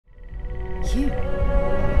You?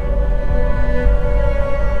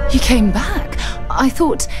 You came back? I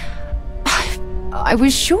thought... I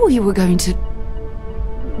was sure you were going to...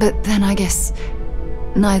 But then I guess...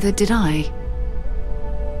 neither did I.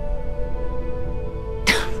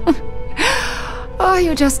 Oh,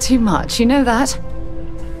 you're just too much, you know that?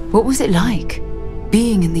 What was it like,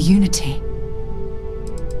 being in the Unity?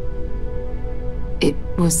 It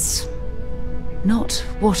was... not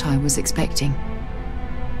what I was expecting.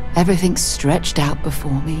 Everything stretched out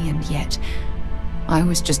before me, and yet I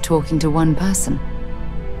was just talking to one person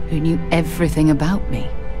who knew everything about me.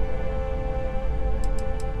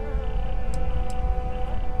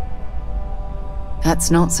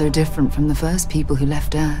 That's not so different from the first people who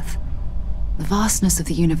left Earth. The vastness of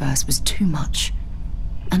the universe was too much,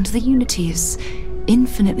 and the Unity is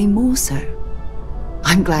infinitely more so.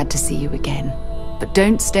 I'm glad to see you again, but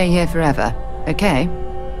don't stay here forever, okay?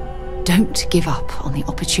 Don't give up on the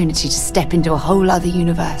opportunity to step into a whole other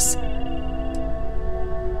universe.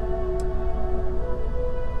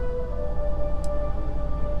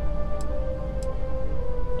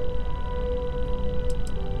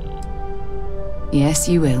 Yes,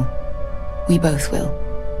 you will. We both will.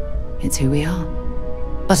 It's who we are.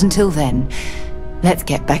 But until then, let's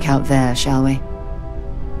get back out there, shall we?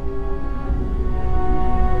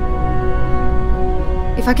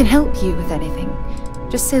 If I can help you with anything,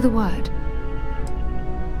 just say the word.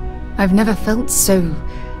 I've never felt so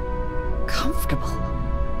comfortable.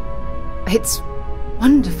 It's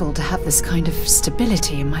wonderful to have this kind of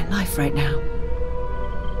stability in my life right now.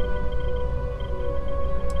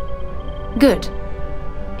 Good.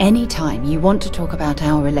 Anytime you want to talk about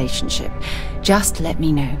our relationship, just let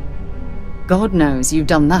me know. God knows you've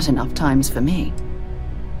done that enough times for me.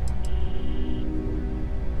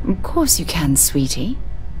 Of course you can, sweetie.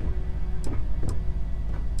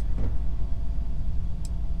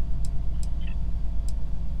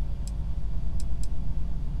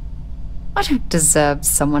 I don't deserve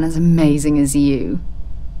someone as amazing as you.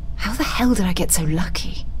 How the hell did I get so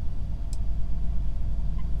lucky?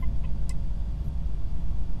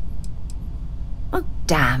 Oh,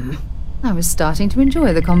 damn. I was starting to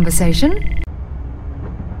enjoy the conversation.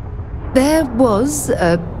 There was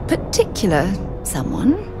a particular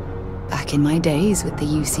someone back in my days with the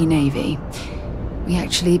UC Navy. We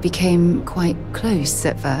actually became quite close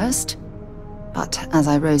at first, but as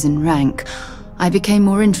I rose in rank, I became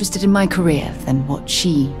more interested in my career than what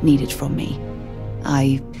she needed from me.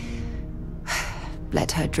 I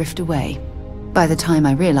let her drift away. By the time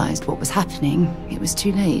I realized what was happening, it was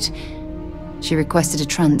too late. She requested a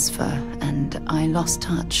transfer, and I lost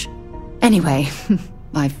touch. Anyway,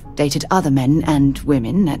 I've dated other men and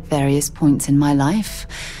women at various points in my life,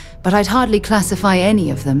 but I'd hardly classify any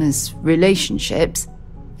of them as relationships.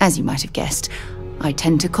 As you might have guessed, I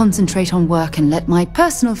tend to concentrate on work and let my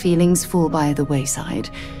personal feelings fall by the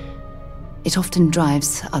wayside. It often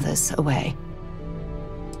drives others away.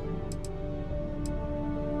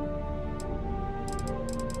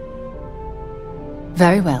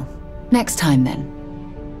 Very well. Next time, then.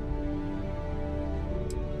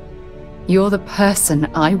 You're the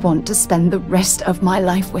person I want to spend the rest of my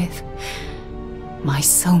life with. My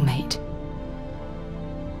soulmate.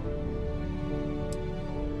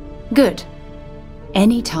 Good.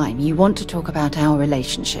 Anytime you want to talk about our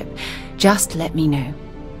relationship, just let me know.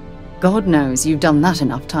 God knows you've done that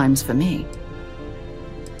enough times for me.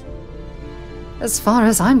 As far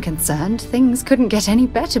as I'm concerned, things couldn't get any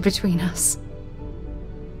better between us.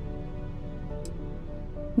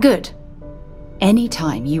 Good.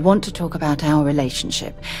 Anytime you want to talk about our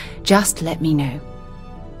relationship, just let me know.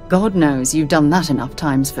 God knows you've done that enough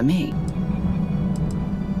times for me.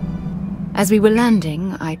 As we were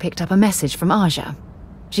landing, I picked up a message from Aja.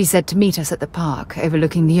 She said to meet us at the park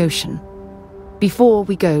overlooking the ocean. Before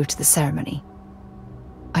we go to the ceremony,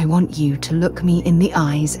 I want you to look me in the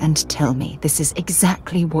eyes and tell me this is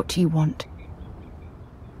exactly what you want.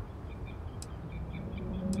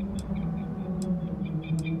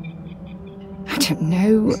 I don't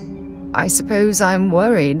know. I suppose I'm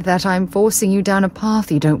worried that I'm forcing you down a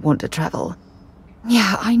path you don't want to travel.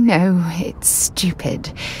 Yeah, I know, it's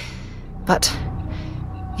stupid. But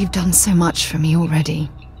you've done so much for me already.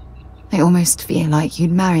 I almost feel like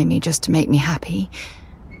you'd marry me just to make me happy,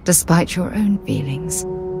 despite your own feelings.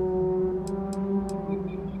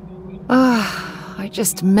 I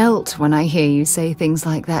just melt when I hear you say things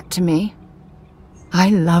like that to me. I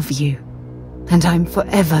love you. And I'm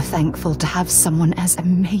forever thankful to have someone as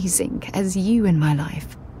amazing as you in my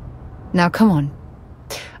life. Now come on.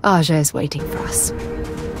 Aja is waiting for us.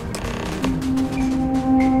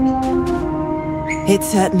 It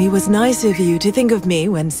certainly was nice of you to think of me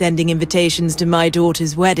when sending invitations to my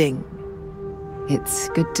daughter's wedding. It's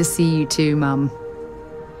good to see you too, Mum.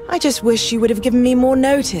 I just wish you would have given me more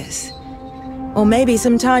notice. Or maybe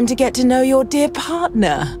some time to get to know your dear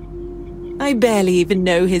partner. I barely even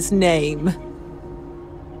know his name.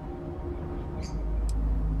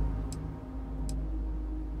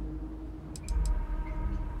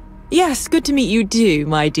 Yes, good to meet you too,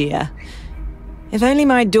 my dear. If only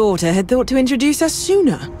my daughter had thought to introduce us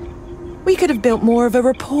sooner. We could have built more of a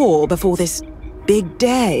rapport before this big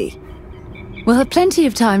day. We'll have plenty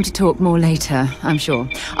of time to talk more later, I'm sure,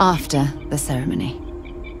 after the ceremony.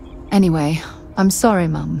 Anyway, I'm sorry,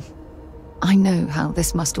 Mum. I know how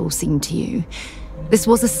this must all seem to you. This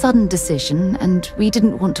was a sudden decision, and we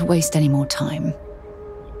didn't want to waste any more time.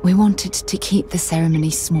 We wanted to keep the ceremony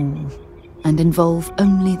small and involve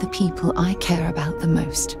only the people I care about the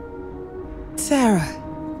most. Sarah,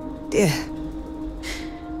 dear.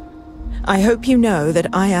 I hope you know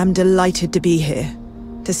that I am delighted to be here,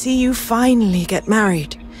 to see you finally get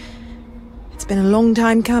married. It's been a long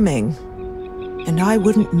time coming, and I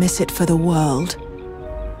wouldn't miss it for the world.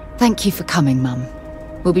 Thank you for coming, Mum.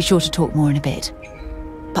 We'll be sure to talk more in a bit.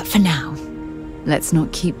 But for now, let's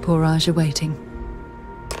not keep poor Aja waiting.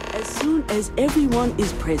 As soon as everyone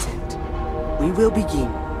is present, we will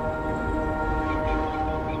begin.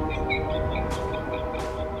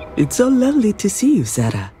 It's so lovely to see you,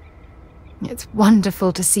 Sarah. It's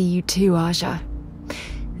wonderful to see you too, Aja.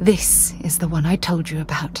 This is the one I told you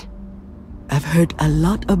about. I've heard a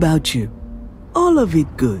lot about you. All of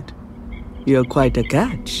it good. You're quite a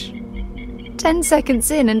catch. 10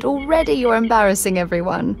 seconds in and already you're embarrassing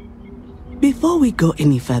everyone. Before we go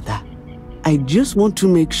any further, I just want to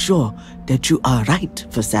make sure that you are right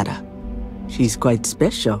for Sarah. She's quite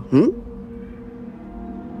special,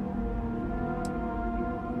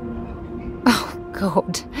 Oh,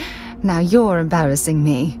 God. Now you're embarrassing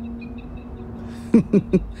me.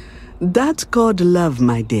 That's called love,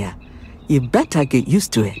 my dear. You better get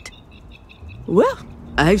used to it. Well,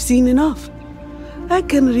 I've seen enough. I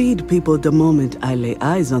can read people the moment I lay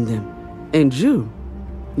eyes on them. And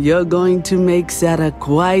you're going to make Sarah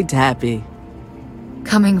quite happy.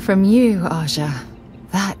 Coming from you, Aja,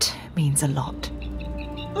 that means a lot.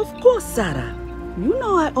 Of course, Sarah. You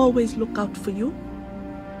know I always look out for you.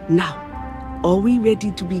 Now, are we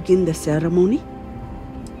ready to begin the ceremony?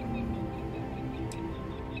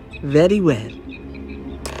 Very well.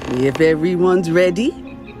 If everyone's ready,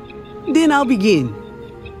 then I'll begin.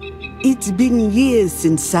 It's been years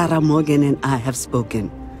since Sarah Morgan and I have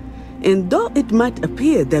spoken. And though it might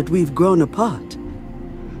appear that we've grown apart,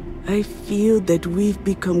 I feel that we've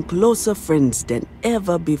become closer friends than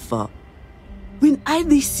ever before. When I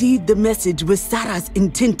received the message with Sarah's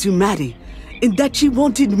intent to marry, and that she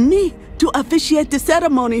wanted me to officiate the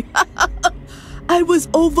ceremony, I was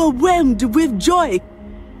overwhelmed with joy.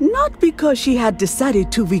 Not because she had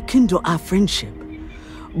decided to rekindle our friendship,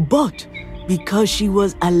 but because she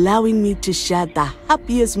was allowing me to share the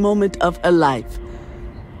happiest moment of her life.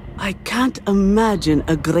 I can't imagine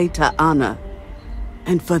a greater honor.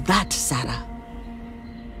 And for that, Sarah,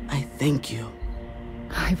 I thank you.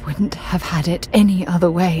 I wouldn't have had it any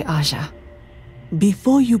other way, Aja.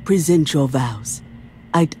 Before you present your vows,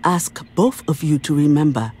 I'd ask both of you to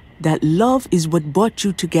remember that love is what brought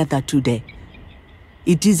you together today.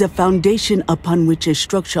 It is a foundation upon which a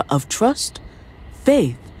structure of trust,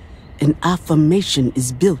 faith, and affirmation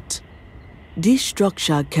is built. This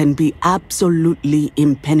structure can be absolutely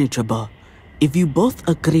impenetrable if you both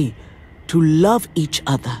agree to love each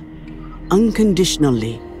other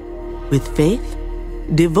unconditionally with faith,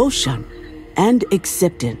 devotion, and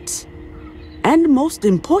acceptance. And most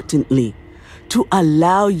importantly, to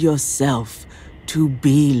allow yourself to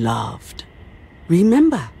be loved.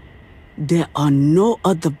 Remember, there are no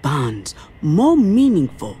other bonds more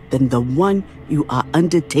meaningful than the one you are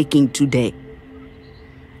undertaking today.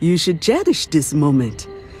 You should cherish this moment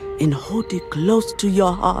and hold it close to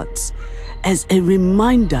your hearts as a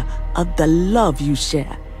reminder of the love you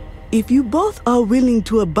share. If you both are willing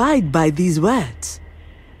to abide by these words,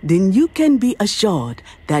 then you can be assured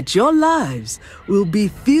that your lives will be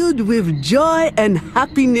filled with joy and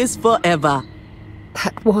happiness forever.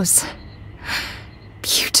 That was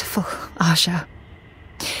beautiful, Aja.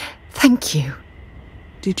 Thank you.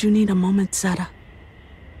 Did you need a moment, Sarah?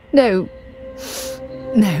 No,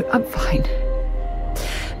 I'm fine.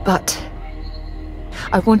 But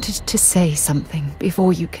I wanted to say something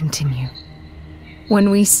before you continue. When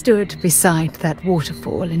we stood beside that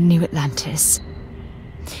waterfall in New Atlantis,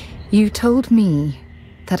 you told me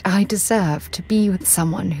that I deserve to be with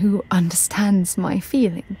someone who understands my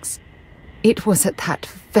feelings. It was at that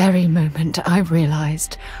very moment I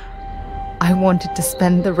realized I wanted to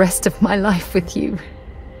spend the rest of my life with you.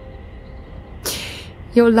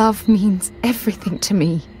 Your love means everything to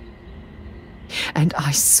me. And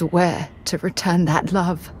I swear to return that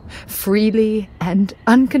love freely and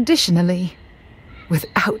unconditionally,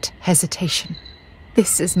 without hesitation.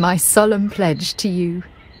 This is my solemn pledge to you.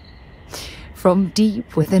 From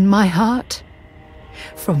deep within my heart,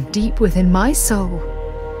 from deep within my soul,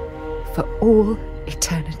 for all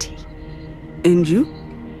eternity. And you?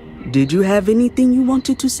 Did you have anything you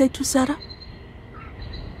wanted to say to Sarah?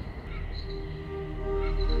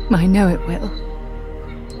 I know it will.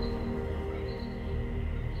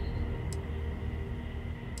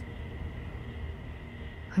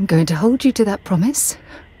 I'm going to hold you to that promise.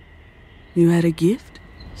 You had a gift,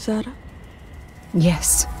 Sarah?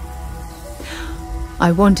 Yes.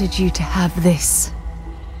 I wanted you to have this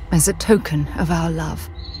as a token of our love.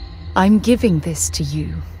 I'm giving this to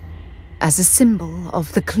you as a symbol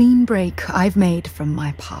of the clean break I've made from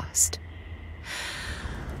my past.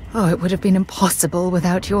 Oh, it would have been impossible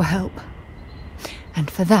without your help. And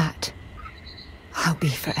for that, I'll be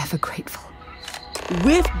forever grateful.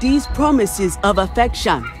 With these promises of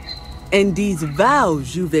affection and these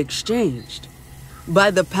vows you've exchanged,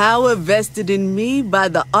 by the power vested in me by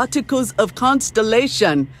the Articles of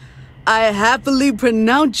Constellation, I happily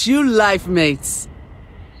pronounce you life mates.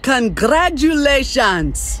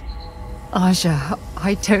 Congratulations! Aja,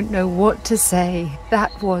 I don't know what to say.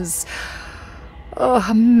 That was...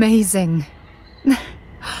 amazing.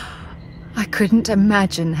 I couldn't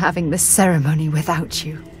imagine having the ceremony without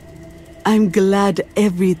you. I'm glad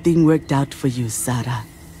everything worked out for you, Sarah.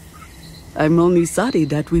 I'm only sorry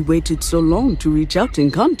that we waited so long to reach out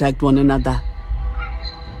and contact one another.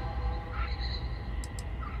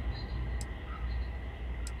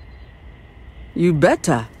 You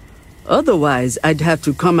better. Otherwise, I'd have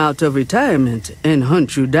to come out of retirement and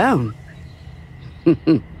hunt you down.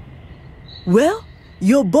 Well,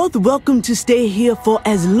 you're both welcome to stay here for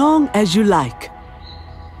as long as you like.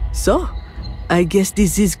 So, I guess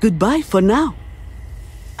this is goodbye for now.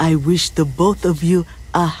 I wish the both of you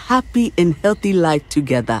a happy and healthy life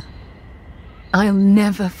together. I'll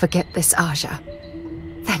never forget this, Aja.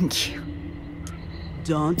 Thank you.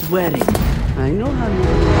 Don't worry. I know how you...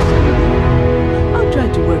 I'll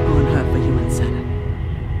try to work on her for you and Sarah.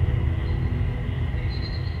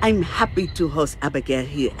 I'm happy to host Abigail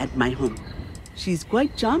here at my home. She's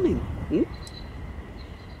quite charming.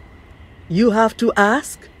 You have to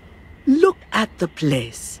ask? Look at the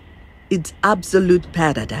place. It's absolute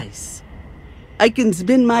paradise. I can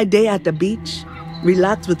spend my day at the beach,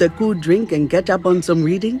 relax with a cool drink and catch up on some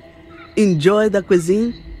reading, enjoy the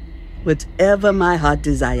cuisine, whatever my heart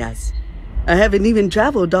desires. I haven't even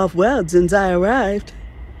traveled off-world since I arrived.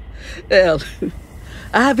 Hell,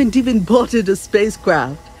 I haven't even boarded a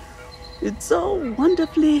spacecraft. It's so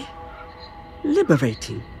wonderfully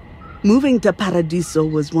liberating. Moving to Paradiso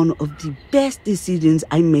was one of the best decisions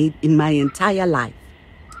I made in my entire life.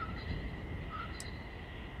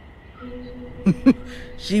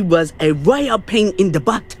 She was a royal pain in the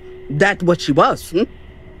butt. That's what she was.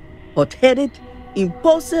 Hot-headed,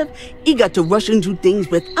 impulsive, eager to rush into things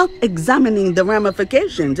without examining the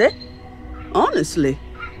ramifications, Honestly,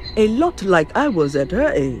 a lot like I was at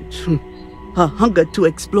her age. Her hunger to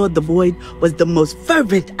explore the void was the most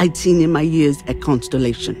fervent I'd seen in my years at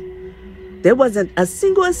Constellation. There wasn't a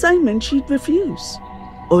single assignment she'd refuse.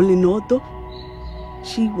 All in all, though,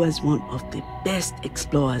 she was one of the best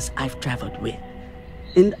explorers I've traveled with.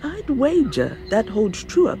 And I'd wager that holds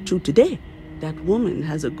true up to today. That woman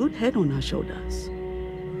has a good head on her shoulders.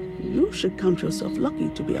 You should count yourself lucky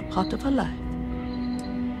to be a part of her life.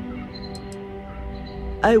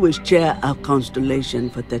 I was chair of Constellation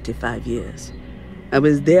for 35 years. I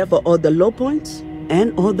was there for all the low points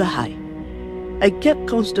and all the high. I kept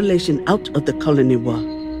Constellation out of the colony war,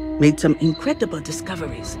 made some incredible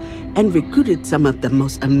discoveries, and recruited some of the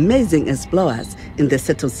most amazing explorers in the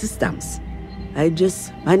settled systems. I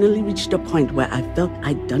just finally reached a point where I felt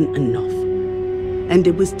I'd done enough. And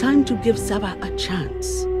it was time to give Sarah a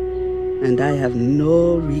chance. And I have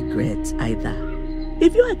no regrets either.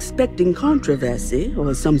 If you're expecting controversy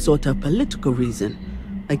or some sort of political reason,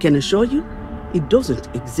 I can assure you it doesn't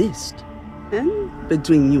exist. And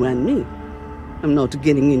between you and me, I'm not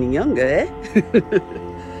getting any younger,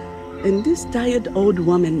 And this tired old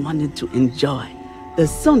woman wanted to enjoy the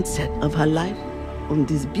sunset of her life on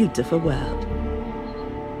this beautiful world.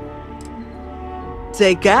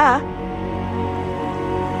 Take care.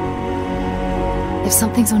 If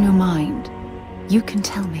something's on your mind, you can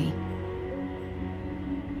tell me.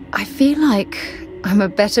 I feel like I'm a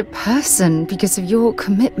better person because of your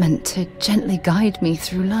commitment to gently guide me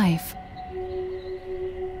through life.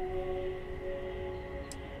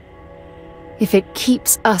 If it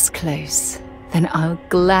keeps us close, then I'll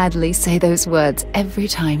gladly say those words every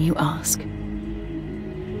time you ask.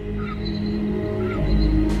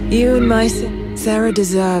 You and my Sarah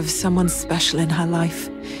deserve someone special in her life.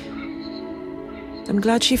 I'm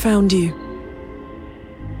glad she found you.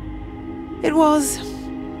 It was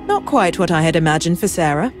not quite what I had imagined for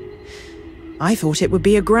Sarah. I thought it would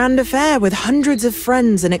be a grand affair with hundreds of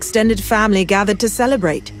friends and extended family gathered to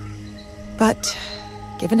celebrate. But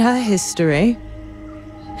given her history,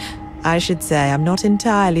 I should say I'm not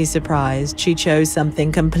entirely surprised she chose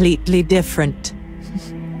something completely different.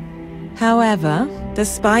 However,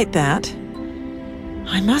 despite that,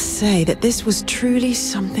 I must say that this was truly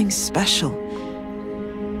something special.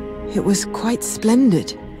 It was quite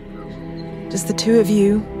splendid. Just the two of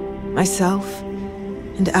you, myself,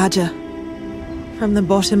 and Aja. From the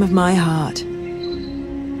bottom of my heart,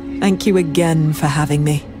 thank you again for having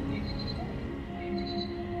me.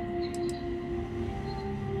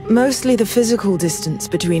 Mostly the physical distance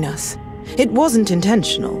between us. It wasn't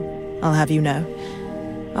intentional, I'll have you know.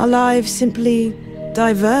 Our lives simply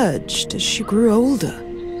diverged as she grew older.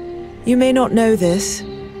 You may not know this,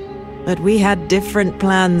 but we had different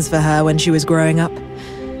plans for her when she was growing up.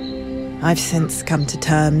 I've since come to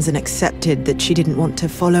terms and accepted that she didn't want to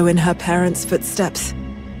follow in her parents' footsteps.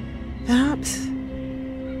 Perhaps...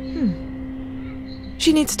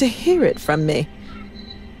 she needs to hear it from me.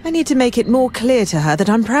 I need to make it more clear to her that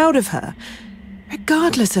I'm proud of her,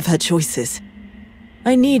 regardless of her choices.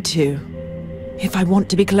 I need to, if I want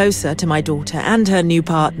to be closer to my daughter and her new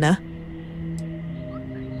partner.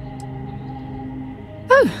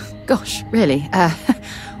 Oh, gosh, really?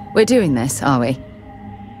 We're doing this, are we?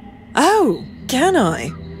 Oh, can I?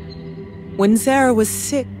 When Sarah was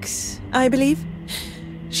 6, I believe,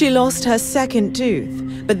 she lost her second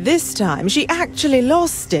tooth, but this time she actually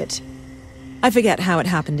lost it. I forget how it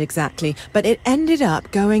happened exactly, but it ended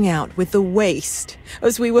up going out with the waste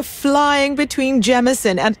as we were flying between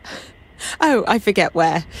Jemison and... oh, I forget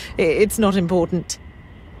where. It's not important.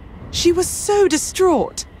 She was so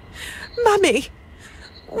distraught. Mummy,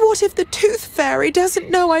 what if the tooth fairy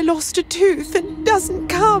doesn't know I lost a tooth and doesn't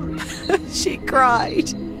come? She cried.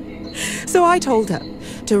 So I told her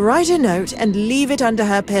to write a note and leave it under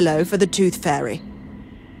her pillow for the tooth fairy.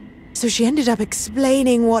 So she ended up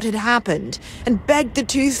explaining what had happened and begged the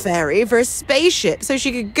tooth fairy for a spaceship so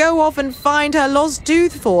she could go off and find her lost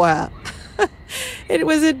tooth for her. It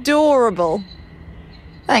was adorable.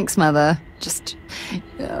 Thanks, Mother.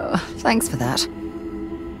 Thanks for that.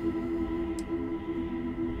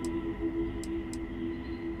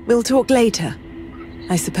 We'll talk later,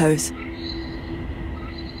 I suppose.